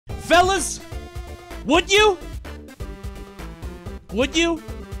Fellas, would you? Would you?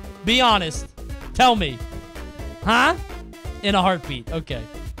 Be honest. Tell me. Huh? In a heartbeat. Okay.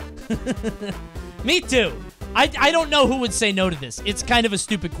 Me too. I don't know who would say no to this. It's kind of a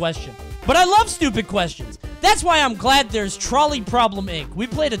stupid question. But I love stupid questions. That's why I'm glad there's Trolley Problem Inc. We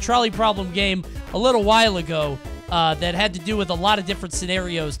played a Trolley Problem game a little while ago that had to do with a lot of different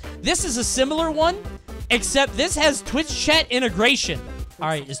scenarios. This is a similar one, except this has Twitch chat integration. All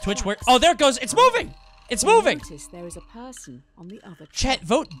right, is Twitch where? Oh, there it goes. It's moving. It's moving. Notice there is a person on the other chat,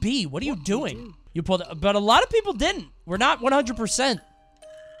 vote B. What are you doing? You pulled, but a lot of people didn't. We're not 100%.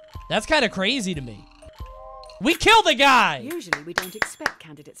 That's kind of crazy to me. We killed the guy! Usually we don't expect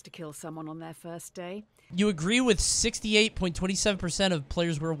candidates to kill someone on their first day. You agree with 68.27% of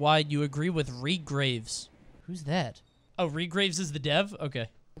players worldwide. You agree with Reed Graves. Who's that? Oh, Reed Graves is the dev? Okay.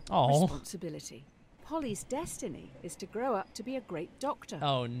 Oh. Responsibility. Polly's destiny is to grow up to be a great doctor.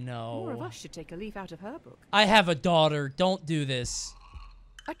 Oh, no. More of us should take a leaf out of her book. I have a daughter. Don't do this.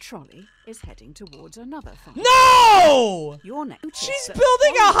 A trolley is heading towards another farm. No! Your next. She's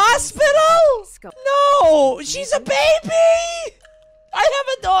building a hospital? No! She's a baby! I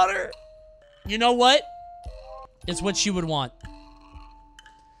have a daughter. You know what? It's what she would want.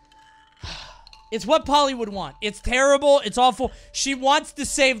 It's what Polly would want. It's terrible. It's awful. She wants to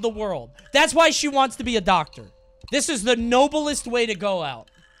save the world. That's why she wants to be a doctor. This is the noblest way to go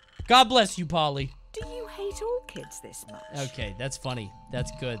out. God bless you, Polly. Do you hate all kids this much? Okay, that's funny.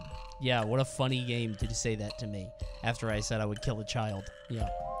 That's good. Yeah, what a funny game to say that to me after I said I would kill a child. Yeah.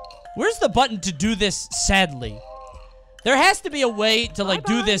 Where's the button to do this sadly? There has to be a way to, like,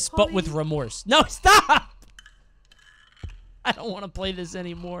 do this, Polly. But with remorse. No, stop! I don't want to play this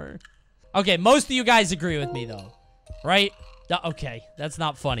anymore. Okay, most of you guys agree with me, though. Right? Okay, that's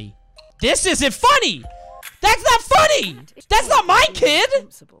not funny. This isn't funny! That's not funny! That's not my kid!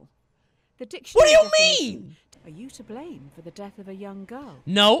 What do you mean? Are you to blame for the death of a young girl?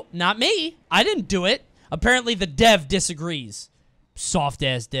 No, not me. I didn't do it. Apparently, the dev disagrees.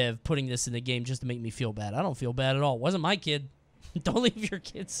 Soft-ass dev putting this in the game just to make me feel bad. I don't feel bad at all. Wasn't my kid. Don't leave your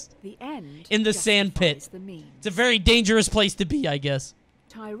kids the end in the sand pit. It's a very dangerous place to be, I guess.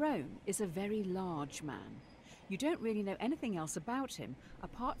 Tyrone is a very large man. You don't really know anything else about him,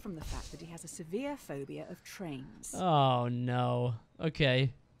 apart from the fact that he has a severe phobia of trains. Oh, no.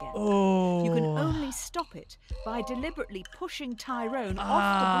 Okay. Oh. You can only stop it by deliberately pushing Tyrone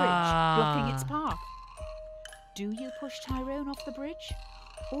off the bridge, blocking its path. Do you push Tyrone off the bridge?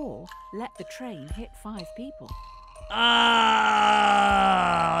 Or let the train hit 5 people?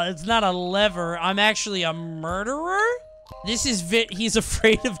 It's not a lever. I'm actually a murderer? This is he's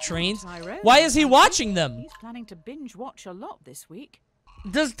afraid of trains. Why is he watching them? He's planning to binge watch a lot this week.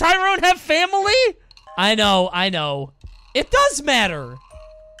 Does Tyrone have family? I know. It does matter.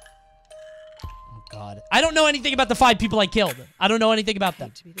 Oh, God. I don't know anything about the 5 people I killed. I don't know anything about them. I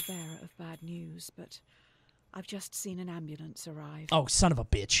hate to be the bearer of bad news, but I've just seen an ambulance arrive. Oh, son of a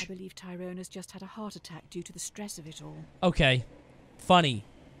bitch. I believe Tyrone has just had a heart attack due to the stress of it all. Okay. Funny.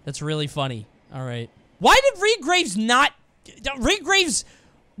 That's really funny. All right. Why did Reed Graves not... Reed Graves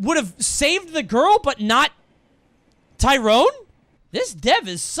would have saved the girl, but not Tyrone? This dev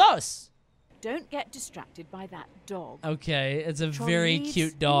is sus. Don't get distracted by that dog. Okay, it's a very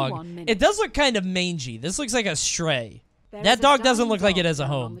cute dog. It does look kind of mangy. This looks like a stray. That dog doesn't look like it has a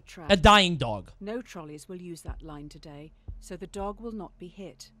home. A dying dog. No trolleys will use that line today, so the dog will not be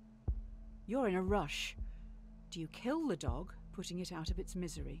hit. You're in a rush. Do you kill the dog, putting it out of its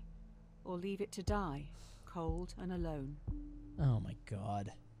misery, or leave it to die, cold and alone? Oh my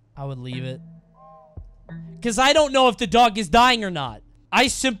God. I would leave it. Because I don't know if the dog is dying or not. I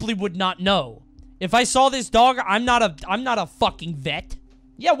simply would not know. If I saw this dog, I'm not a fucking vet.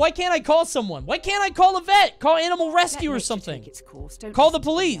 Yeah, why can't I call someone? Why can't I call a vet? Call animal rescue or something. Call the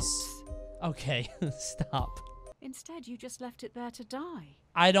police. Okay, stop. Instead, you just left it there to die.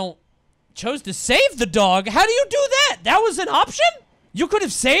 I don't... Chose to save the dog? How do you do that? That was an option? You could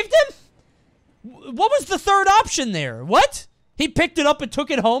have saved him? What was the third option there? What? He picked it up and took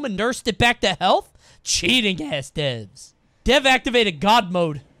it home and nursed it back to health? Cheating ass devs. Dev activated God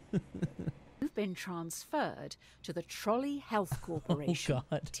mode. You've been transferred to the Trolley Health Corporation, oh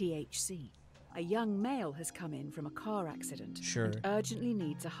God. THC. A young male has come in from a car accident and urgently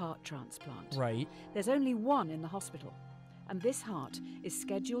needs a heart transplant. Right. There's only one in the hospital, and this heart is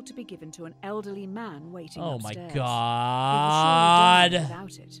scheduled to be given to an elderly man waiting upstairs. Oh my God. He will surely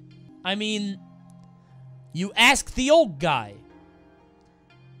die without it. I mean, you ask the old guy.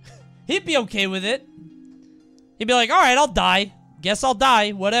 He'd be okay with it. He'd be like, all right, I'll die. Guess I'll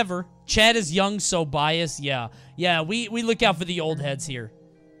die. Whatever. Chad is young, so biased. Yeah. Yeah, we look out for the old heads here.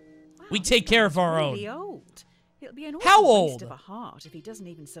 We take care of our really own. Old. It'll be an How awful waste old? of a heart if he doesn't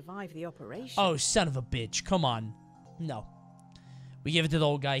even survive the operation. Oh, son of a bitch. Come on. No. We give it to the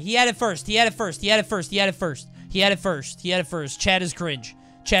old guy. He had it first. He had it first. He had it first. He had it first. He had it first. He had it first. Chad is cringe.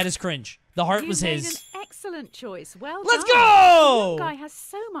 Chad is cringe. The heart was his. You made an excellent choice. Well Let's done. go! The young guy has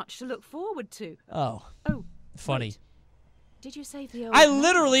so much to look forward to. Oh. Oh. Funny. Wait. Did you save the old I man?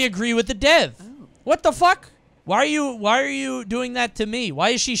 literally agree with the dev. Oh. What the fuck? Why are you doing that to me? Why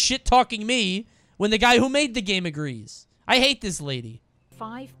is she shit-talking me when the guy who made the game agrees? I hate this lady.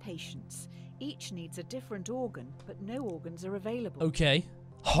 5 patients. Each needs a different organ, but no organs are available. Okay.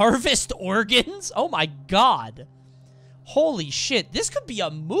 Harvest organs? Oh my god. Holy shit. This could be a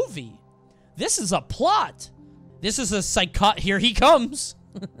movie. This is a plot. This is a Here he comes.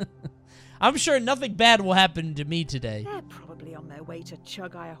 I'm sure nothing bad will happen to me today. They're probably on their way to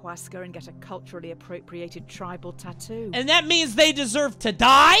chug ayahuasca and get a culturally appropriated tribal tattoo. And that means they deserve to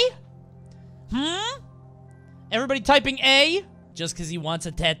die? Everybody typing A? Just because he wants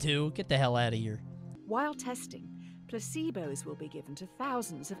a tattoo? Get the hell out of here. While testing, placebos will be given to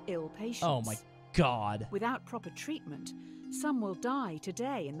thousands of ill patients. Oh my god. Without proper treatment, some will die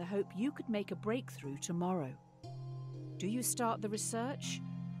today in the hope you could make a breakthrough tomorrow. Do you start the research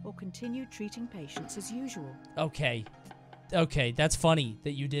or continue treating patients as usual? Okay. Okay, that's funny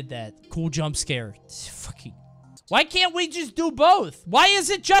that you did that. Cool jump scare. Fucking. Why can't we just do both? Why is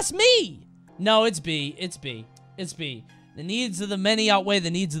it just me? No, it's B. It's B. It's B. The needs of the many outweigh the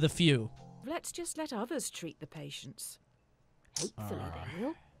needs of the few. Let's just let others treat the patients. Hopefully they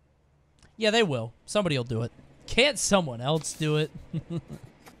will. Yeah, they will. Somebody will do it. Can't someone else do it?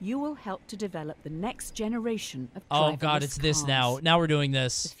 You will help to develop the next generation of Oh god, driverless it's this cars. now. Now we're doing The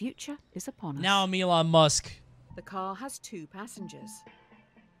this. future is upon us. Now I'm Elon Musk. The car has 2 passengers.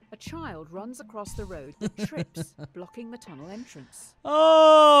 A child runs across the road but trips, blocking the tunnel entrance.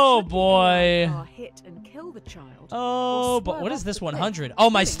 Oh Should the boy. car hit and kill the child. Oh, or but swerve what off is this the cliff, 100? Oh,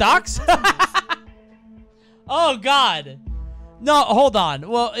 my killing stocks? both passengers. Oh god. No, hold on.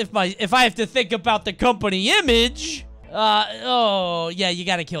 Well, if I have to think about the company image, oh yeah, you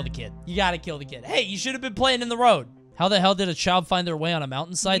gotta kill the kid. You gotta kill the kid. Hey, you should have been playing in the road. How the hell did a child find their way on a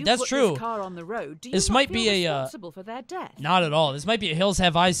mountainside? You That's put true. This car on the road. Do you This not might feel be a, responsible for their death? Not at all. This might be a Hills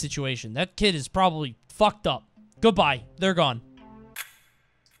Have Eyes situation. That kid is probably fucked up. Goodbye. They're gone.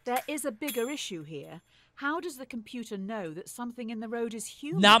 There is a bigger issue here. How does the computer know that something in the road is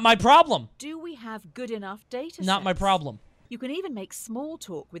human? Not my problem. Do we have good enough data Not my sets? problem. You can even make small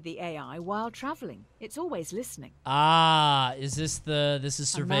talk with the AI while traveling. It's always listening. Ah, this is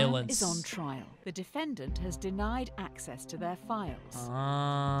surveillance. A man is on trial. The defendant has denied access to their files.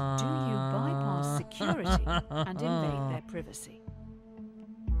 Ah. Do you bypass security and invade their privacy?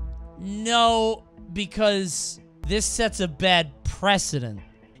 No, because this sets a bad precedent.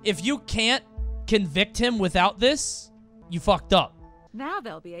 If you can't convict him without this, you fucked up. Now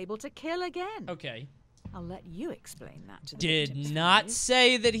they'll be able to kill again. Okay. I'll let you explain that to the Did victim's not families.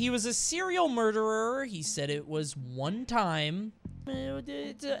 say that he was a serial murderer. He said it was one time.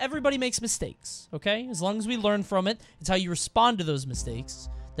 Everybody makes mistakes, okay? As long as we learn from it, it's how you respond to those mistakes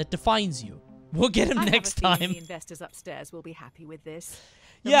that defines you. We'll get him I next have a feeling time. The investors upstairs will be happy with this.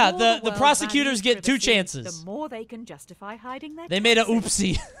 Yeah, more the world prosecutors values get 2 privacy, chances. The more they can justify hiding their They made a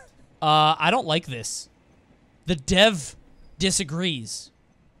taxes. oopsie. I don't like this. The dev disagrees.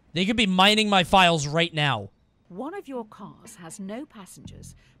 They could be mining my files right now. One of your cars has no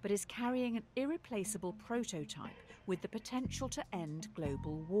passengers, but is carrying an irreplaceable prototype with the potential to end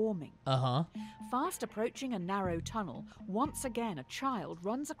global warming. Uh-huh. Fast approaching a narrow tunnel, once again a child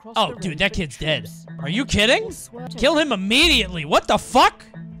runs across Oh, the road dude, that but kid's dead. trips. Are you kidding? Or swerves. Kill him immediately. What the fuck?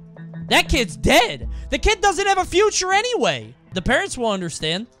 That kid's dead. The kid doesn't have a future anyway. The parents will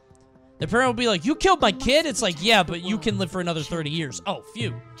understand. The parent will be like, you killed my kid? It's like, yeah, but you can live for another 30 years. Oh,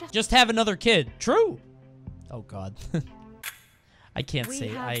 phew. Just have another kid. True. Oh, God. I can't We say.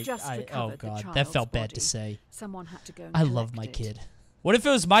 have just oh, recovered the God. That child's felt bad to body. say. Someone had to go and I love collect my it. kid. What if it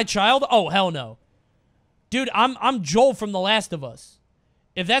was my child? Oh, hell no. Dude, I'm Joel from The Last of Us.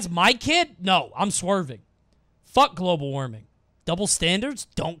 If that's my kid, no, I'm swerving. Fuck global warming. Double standards?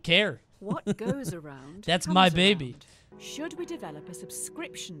 Don't care. What goes around That's comes my baby. around. Should we develop a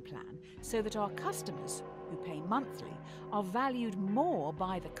subscription plan so that our customers, who pay monthly, are valued more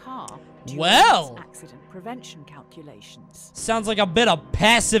by the car during Well. its accident prevention calculations? Sounds like a bit of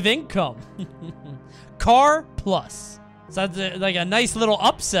passive income. Car Plus. Sounds like a nice little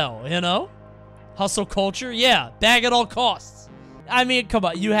upsell, you know? Hustle culture? Yeah, bag at all costs. I mean, come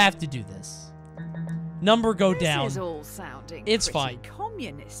on, you have to do this. Number go down. This is all sounding It's pretty fine.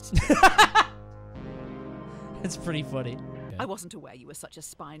 communist. It's pretty funny. I wasn't aware you were such a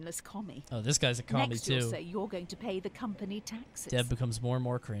spineless commie. Oh, this guy's a commie, Next too. you'll say you're going to pay the company taxes. Dev becomes more and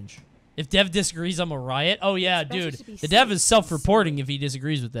more cringe. If Dev disagrees, I'm a riot? Oh, yeah, dude. to be The Dev safe is self-reporting than if he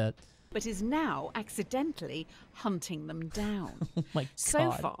disagrees with that. But is now accidentally hunting them down. Oh, my God.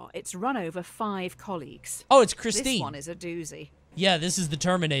 So far, it's run over 5 colleagues. Oh, it's Christine. This one is a doozy. Yeah, this is the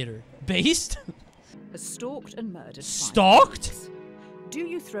Terminator. Based? Has stalked and murdered 5 Stalked? colleagues. Do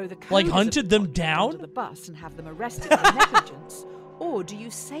you throw the Like, coders of hunted the them project down? under the bus and have them arrested for negligence, or do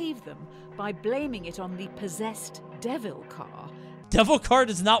you save them by blaming it on the possessed devil car? Devil car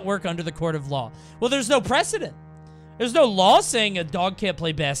does not work under the court of law. Well, there's no precedent. There's no law saying a dog can't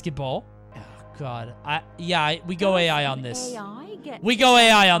play basketball. Oh, God. We go AI on this. We go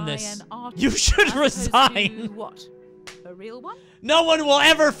AI on this. You should resign. What? A real one? No one will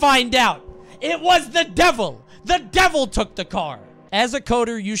ever find out. It was the devil. The devil took the car. As a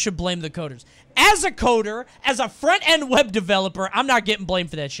coder, you should blame the coders. As a coder, as a front-end web developer, I'm not getting blamed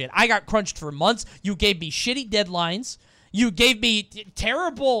for that shit. I got crunched for months. You gave me shitty deadlines. You gave me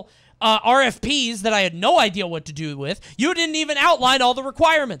terrible RFPs that I had no idea what to do with. You didn't even outline all the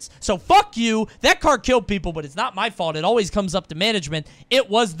requirements. So fuck you. That car killed people, but it's not my fault. It always comes up to management. It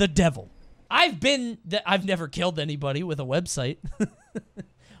was the devil. I've never killed anybody with a website.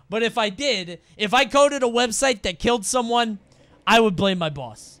 But if I did, if I coded a website that killed someone, I would blame my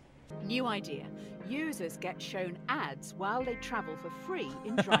boss. New idea. Users get shown ads while they travel for free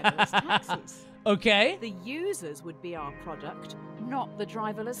in driverless taxis. Okay. The users would be our product, not the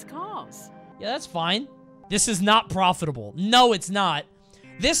driverless cars. Yeah, that's fine. This is not profitable. No, it's not.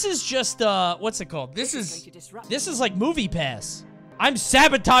 This is just, what's it called? This is like Movie Pass. I'm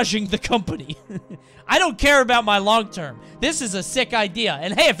sabotaging the company. I don't care about my long term. This is a sick idea.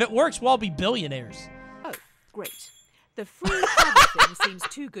 And hey, if it works, we'll all be billionaires. Oh, great. The free travel thing seems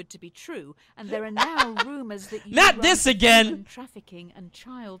too good to be true, and there are now rumors that you Not run this a again! human trafficking and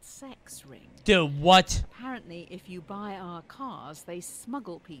child sex ring. Dude, what? Apparently, if you buy our cars, they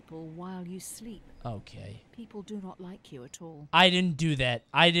smuggle people while you sleep. Okay. People do not like you at all. I didn't do that.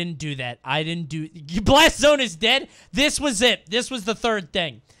 I didn't do that. I didn't do... Blast Zone is dead? This was it. This was the third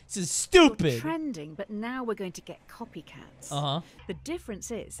thing. This is stupid. You're trending, but now we're going to get copycats. Uh-huh. The difference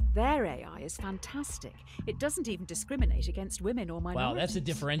is their AI is fantastic. It doesn't even discriminate against women or minorities. Wow, that's a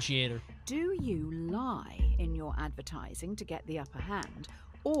differentiator. Do you lie in your advertising to get the upper hand,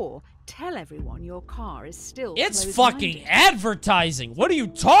 or tell everyone your car is still It's closed-minded? fucking advertising. What are you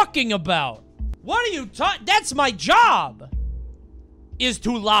talking about? What are you talking... That's my job, is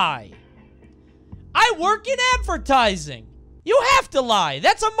to lie. I work in advertising. You have to lie.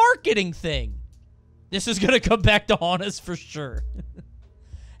 That's a marketing thing. This is gonna come back to haunt us for sure.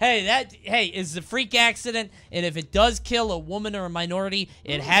 Hey, it's a freak accident, and if it does kill a woman or a minority,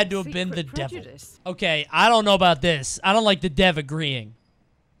 it had to have been the devil. Okay, I don't know about this. I don't like the dev agreeing.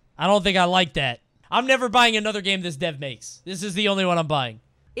 I don't think I like that. I'm never buying another game this dev makes. This is the only one I'm buying.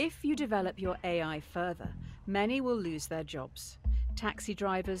 If you develop your AI further, many will lose their jobs. Taxi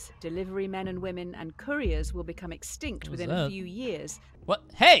drivers, delivery men and women, and couriers will become extinct within a few years. What?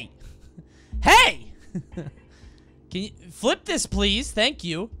 Hey! Hey! Can you flip this, please? Thank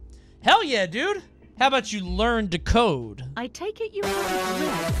you. Hell yeah, dude. How about you learn to code? I take it you have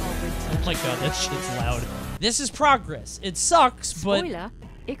Oh my god, that shit's loud. This is progress. It sucks, but... Spoiler,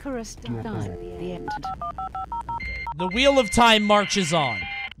 Icarus died. The end. The wheel of time marches on.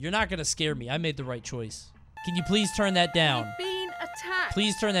 You're not gonna scare me. I made the right choice. Can you please turn that down? I've been attacked.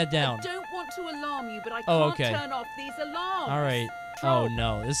 Please turn that down. I don't want to alarm you, but I Oh, can't okay. turn off these alarms. All right. Oh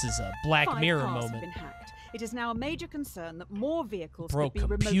no, this is a Black 5 Mirror cars have moment. been hacked. It is now a major concern that more vehicles Bro, could be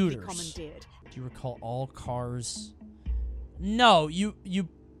remotely computers. commandeered. Do you recall all cars? No, you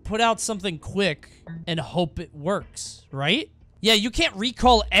put out something quick and hope it works, right? Yeah, you can't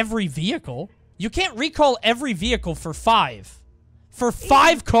recall every vehicle. You can't recall every vehicle for 5. For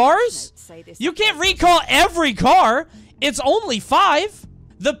 5 cars? You can't recall every car. It's only 5.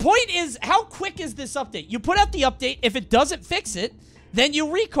 The point is, how quick is this update? You put out the update. If it doesn't fix it, then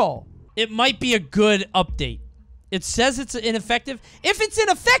you recall. It might be a good update. It says it's ineffective. If it's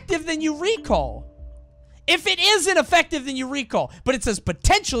ineffective, then you recall. If it is ineffective, then you recall. But it says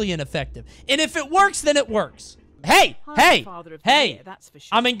potentially ineffective. And if it works, then it works. Hey, hey, hey,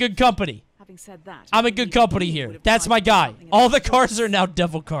 I'm in good company. Having said that, I'm in good company here. That's my guy. All the cars are now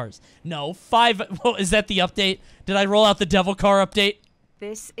devil cars. No, 5, well, is that the update? Did I roll out the devil car update?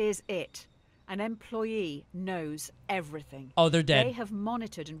 This is it. An employee knows everything. Oh, they're dead. They have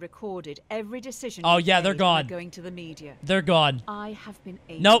monitored and recorded every decision. Oh, yeah, they're gone. Going to the media. They're gone. I have been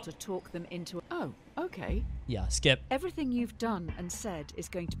able to talk them into... Oh, okay. Yeah, skip. Everything you've done and said is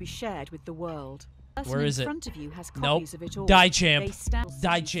going to be shared with the world. Where is it? In front of you has Nope. copies of it all. Die, champ. They stand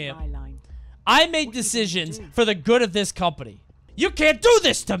Die, City's champ. skyline. I made What are you decisions going to do? for the good of this company. You can't do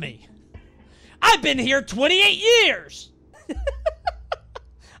this to me. I've been here 28 years.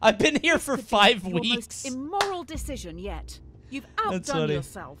 I've been here for Could be 5 your weeks. most immoral decision yet. You've That's outdone funny.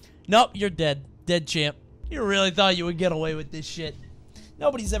 yourself. Nope, you're dead. Dead, champ. You really thought you would get away with this shit.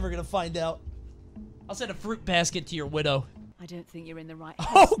 Nobody's ever gonna find out. I'll send a fruit basket to your widow. I don't think you're in the right Oh,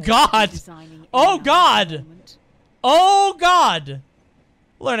 headspace to be God. designing Oh, AI at the God. moment. Oh, God.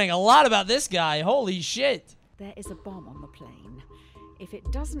 Learning a lot about this guy. Holy shit. There is a bomb on the plane. If it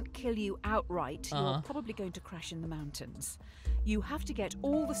doesn't kill you outright, Uh-huh. you're probably going to crash in the mountains. You have to get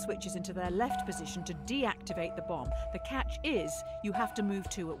all the switches into their left position to deactivate the bomb. The catch is you have to move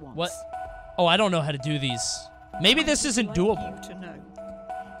 2 at once. What? Oh, I don't know how to do these. Maybe this isn't I'd doable. like you to know.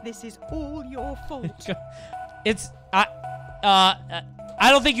 This is all your fault. It's I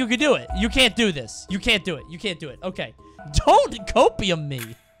don't think you can do it. You can't do this. You can't do it. You can't do it. Okay. Don't copium me.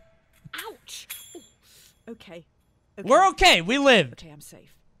 Ouch! Ooh. Okay. We're okay. We lived. Okay, I'm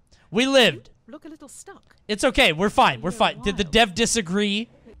safe. We lived. Look a little stuck. It's okay. We're fine. We're You're fine. Did the wild. dev disagree?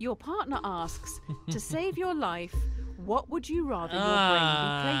 Your partner asks, to save your life, what would you rather your brain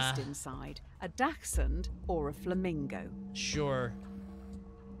be placed inside? A dachshund or a flamingo? Sure.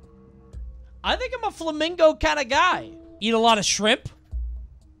 I think I'm a flamingo kind of guy. Eat a lot of shrimp.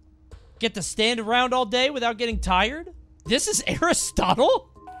 Get to stand around all day without getting tired. This is Aristotle?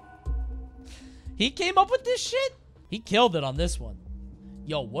 He came up with this shit? He killed it on this one.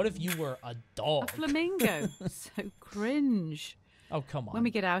 Yo, what if you were a A dog? flamingo. So cringe. Oh, come on. When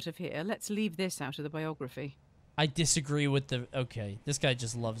we get out of here, let's leave this out of the biography. I disagree with the... Okay, this guy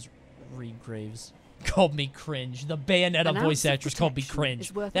just loves Reed Graves. Called me cringe. The Bayonetta An voice ounce of actress called me protection cringe.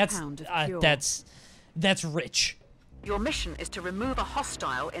 is worth a That's pound of cure. that's rich. Your mission is to remove a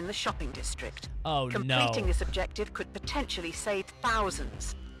hostile in the shopping district. Oh, Completing no. this objective could potentially save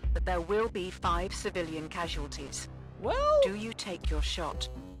thousands, but there will be 5 civilian casualties. Well, Do you take your shot?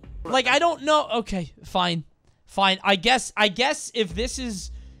 like, I don't know. Okay, fine. Fine. I guess if this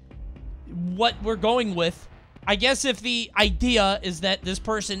is what we're going with, I guess if the idea is that this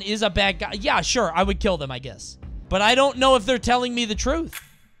person is a bad guy, yeah, sure, I would kill them, I guess. But I don't know if they're telling me the truth.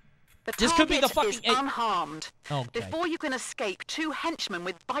 The This could be the target fucking- is unharmed. Okay. Before you can escape, 2 henchmen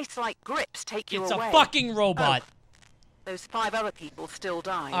with vice-like grips take you It's away. a fucking robot. Oh, those 5 other people still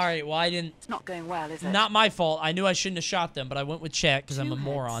died. All right, well, I didn't... It's not going well, is it? Not my fault. I knew I shouldn't have shot them, but I went with chat because I'm Two a heads.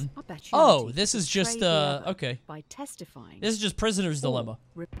 moron. Opportunity Oh, to this is betray just, the other okay. By testifying. This is just prisoner's dilemma.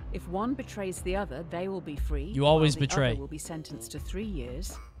 If one betrays the other, they will be free. You always while the betray. Other will be sentenced to 3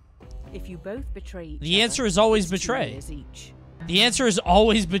 years. If you both betray each The other, answer is always it's 2 betray. years each. The answer is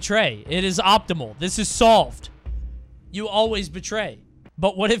always betray. It is optimal. This is solved. You always betray.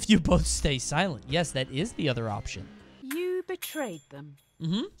 But what if you both stay silent? Yes, that is the other option. You betrayed them.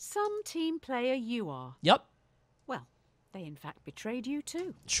 Mm-hmm. Some team player you are. Yep. Well, they in fact betrayed you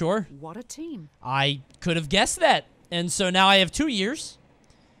too. Sure. What a team. I could have guessed that. And so now I have 2 years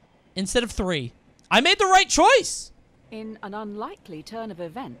instead of 3. I made the right choice. In an unlikely turn of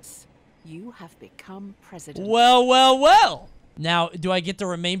events, you have become president. Well, well, well. Now, do I get to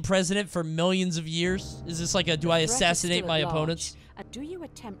remain president for millions of years? Is this like a, do I The threat is assassinate still my at large. opponents? Do you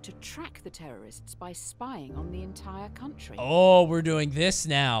attempt to track the terrorists by spying on the entire country? Oh, we're doing this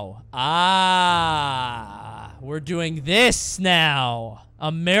now. Ah, we're doing this now.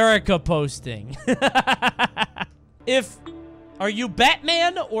 America posting. Are you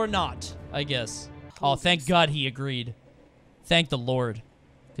Batman or not? I guess. Oh, thank God he agreed. Thank the Lord.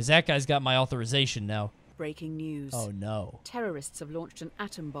 Because that guy's got my authorization now. Breaking news. Oh, no. Terrorists have launched an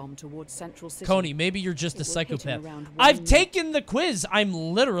atom bomb towards Central City. Coney, maybe you're just a It will hit in psychopath. around 1 I've minute. taken the quiz. I'm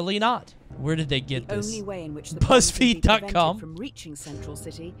literally not. Where did they get The this? only way in which the bomb can be BuzzFeed.com. prevented from reaching Central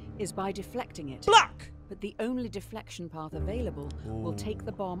City is by deflecting it. Block! But the only deflection path available will take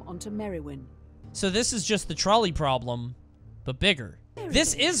the bomb onto Merriwin. So this is just the trolley problem, but bigger.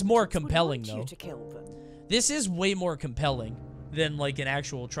 This is more compelling, would though. want you to kill them. This is way more compelling than, like, an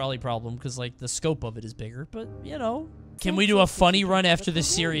actual trolley problem, because, like, the scope of it is bigger, but, you know. Can we do a funny run after the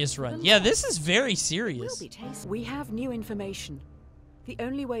serious run? Yeah, this is very Will serious. be tasty. We have new information. The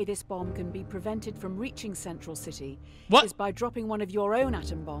only way this bomb can be prevented from reaching Central City What? is by dropping one of your own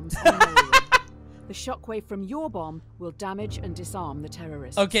atom bombs on Merriwin. The shockwave from your bomb will damage and disarm the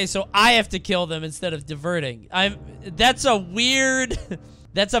terrorists. Okay, so I have to kill them instead of diverting. That's a weird...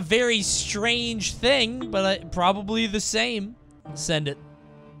 That's a very strange thing, but probably the same. Send it.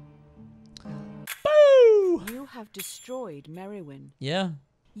 Boo! You have destroyed Merriwin. Yeah.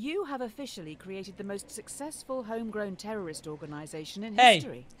 You have officially created the most successful homegrown terrorist organization in Hey,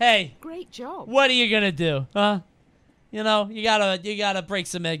 history. hey. Great job. What are you gonna do, huh? You know, you gotta break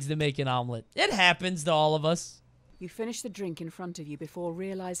some eggs to make an omelet. It happens to all of us. You finish the drink in front of you before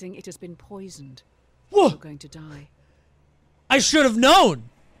realizing it has been poisoned. Whoa! You're going to die. I should have known.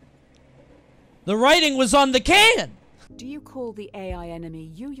 The writing was on the can. Do you call the AI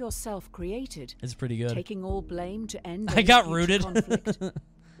enemy you yourself created, It's pretty good. taking all blame to end I any got future rooted. conflict?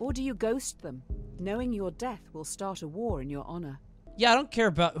 Or do you ghost them, knowing your death will start a war in your honor? Yeah, I don't care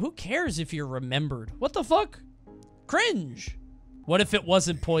about... Who cares if you're remembered? What the fuck? Cringe. What if it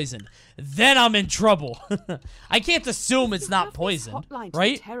wasn't poisoned? Then I'm in trouble. I can't assume it's You not have this poisoned, hotline to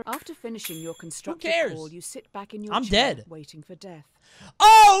right? After finishing your constructive cares? call, you sit back in your I'm chair, dead. waiting for death.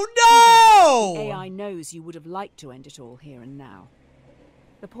 Oh, no! AI knows you would have liked to end it all here and now.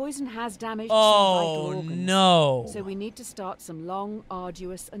 The poison has damaged some vital Oh, organs. no. So we need to start some long,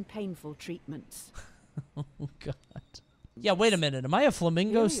 arduous, and painful treatments. Oh, God. Yeah, wait a minute. Am I a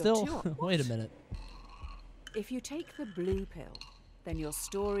flamingo Here are your still? two Wait a minute. If you take the blue pill, then your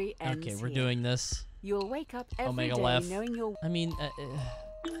story ends Okay, we're here. doing this. You'll wake up every Omega day left. knowing you're... I mean,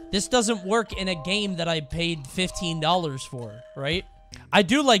 this doesn't work in a game that I paid $15 for, right? I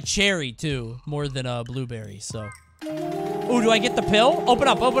do like cherry, too, more than blueberry, so... Ooh, do I get the pill? Open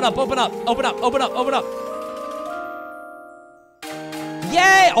up, open up, open up, open up, open up, open up.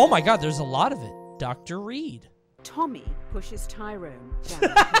 Yay! Oh my God, there's a lot of it. Dr. Reed. Tommy pushes Tyrone down the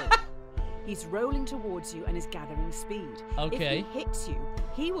hill. He's rolling towards you and is gathering speed. Okay. If he hits you,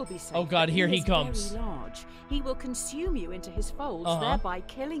 he will be safe. Oh God, but here he is comes. Very large. He will consume you into his folds, thereby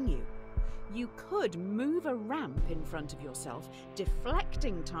killing you. You could move a ramp in front of yourself,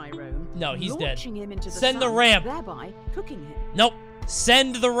 deflecting Tyrone. No, he's dead. Launching him into the Send the sun, ramp. thereby cooking him. Nope.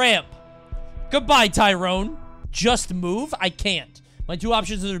 Send the ramp. Goodbye, Tyrone. Just move? I can't. My two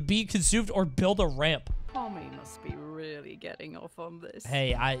options are to be consumed or build a ramp. Tommy must be really getting off on this.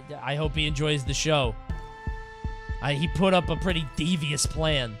 Hey, I hope he enjoys the show. He put up a pretty devious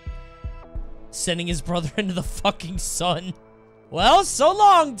plan. Sending his brother into the fucking sun. Well, so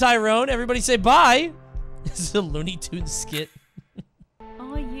long, Tyrone. Everybody say bye. This is a Looney Tunes skit.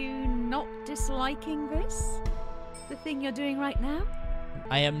 Are you not disliking this? The thing you're doing right now?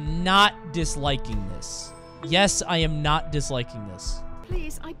 I am not disliking this. Yes, I am not disliking this.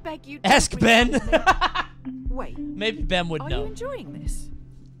 Please, I beg you. don't Ask Ben. rewind me. Wait. Maybe Ben would Are know. you enjoying this?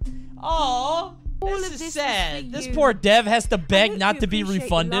 Aw, All this of is this is sad. for This you. poor dev has to beg hope not you to be appreciate the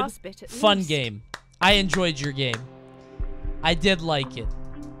refunded. last bit at Fun least. game. I enjoyed your game. I did like it.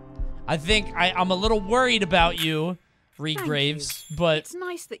 I think I'm a little worried about you, Reed Thank Graves, you. but It's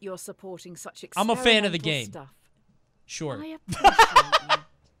nice that you're supporting such I'm a fan of the experimental game. Stuff. sure. I appreciate you.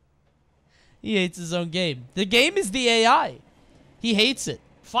 He hates his own game. The game is the AI. He hates it.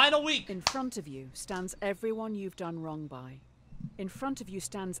 Final week. In front of you stands everyone you've done wrong by. In front of you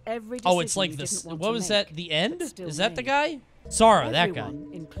stands every decision Oh, it's like you this. didn't want What to was make, that? The end? but still Is that the made. guy? Zara, that guy.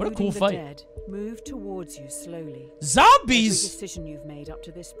 Everyone, What a cool including the fight. dead, move towards you slowly. Every Zombies! decision you've made up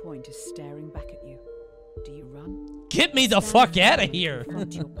to this point is staring back at you. Do you run? Get me the Stand fuck firm out of and here.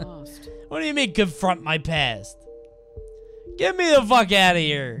 confront your past. What do you mean confront my past? Get me the fuck out of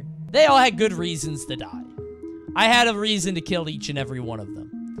here. They all had good reasons to die. I had a reason to kill each and every one of them.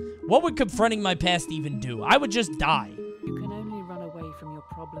 What would confronting my past even do? I would just die. You can only run away from your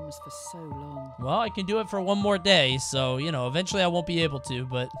problems for so long. Well, I can do it for one more day, so, you know, eventually I won't be able to,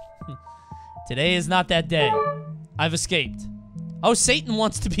 but today is not that day. I've escaped. Oh, Satan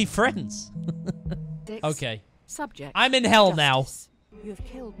wants to be friends. 6. Okay. Subject. I'm in hell now. Justice. You have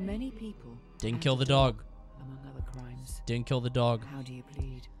killed many people. Didn't and kill the a dog. among other crimes. Didn't kill the dog. How do you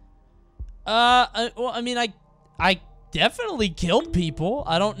plead? Well, I mean, I definitely killed people.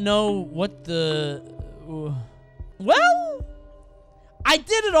 I don't know what the... Well, I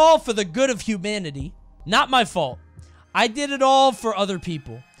did it all for the good of humanity. Not my fault. I did it all for other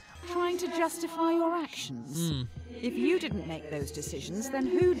people. Trying to justify your actions. If you didn't make those decisions, then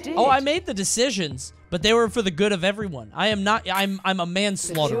who did? Oh, I made the decisions, but they were for the good of everyone. I am not... I'm a The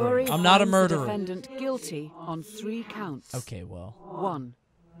manslaughterer. jury I'm not a finds the murderer. defendant guilty on 3 counts. Okay, well... 1.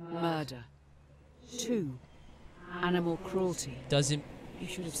 Murder. 2. Animal cruelty. Doesn't... You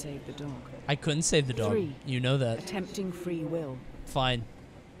should have saved the dog. I couldn't save the dog. 3. You know that. Attempting free will. Fine.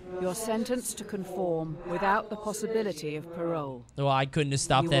 You're sentenced to conform without the possibility of parole. Well, I couldn't have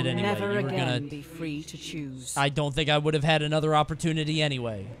stopped You that will anyway. never You were again gonna... be free to choose. I don't think I would have had another opportunity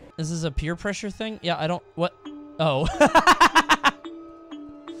anyway. Is this a peer pressure thing? Yeah, I don't... What? Oh.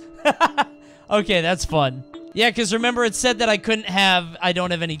 Okay, that's fun. Yeah, because remember it said that I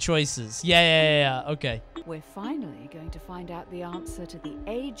don't have any choices. Yeah. Okay. We're finally going to find out the answer to the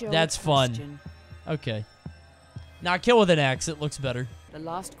age-old That's fun. question. Okay. Now kill with an axe. It looks better. The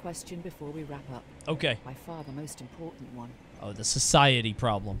last question before we wrap up. Okay. By far the most important one. Oh, the society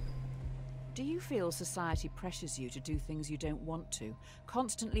problem. Do you feel society pressures you to do things you don't want to,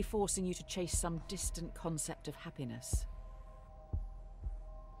 constantly forcing you to chase some distant concept of happiness?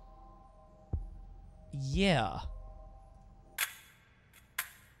 Yeah.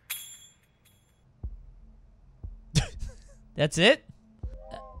 That's it?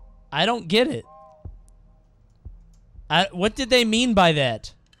 I don't get it. What did they mean by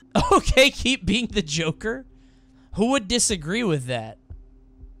that? Okay, keep being the Joker? Who would disagree with that?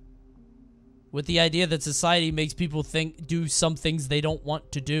 With the idea that society makes people do some things they don't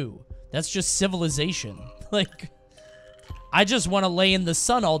want to do. That's just civilization. Like, I just want to lay in the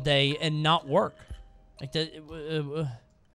sun all day and not work. Like that.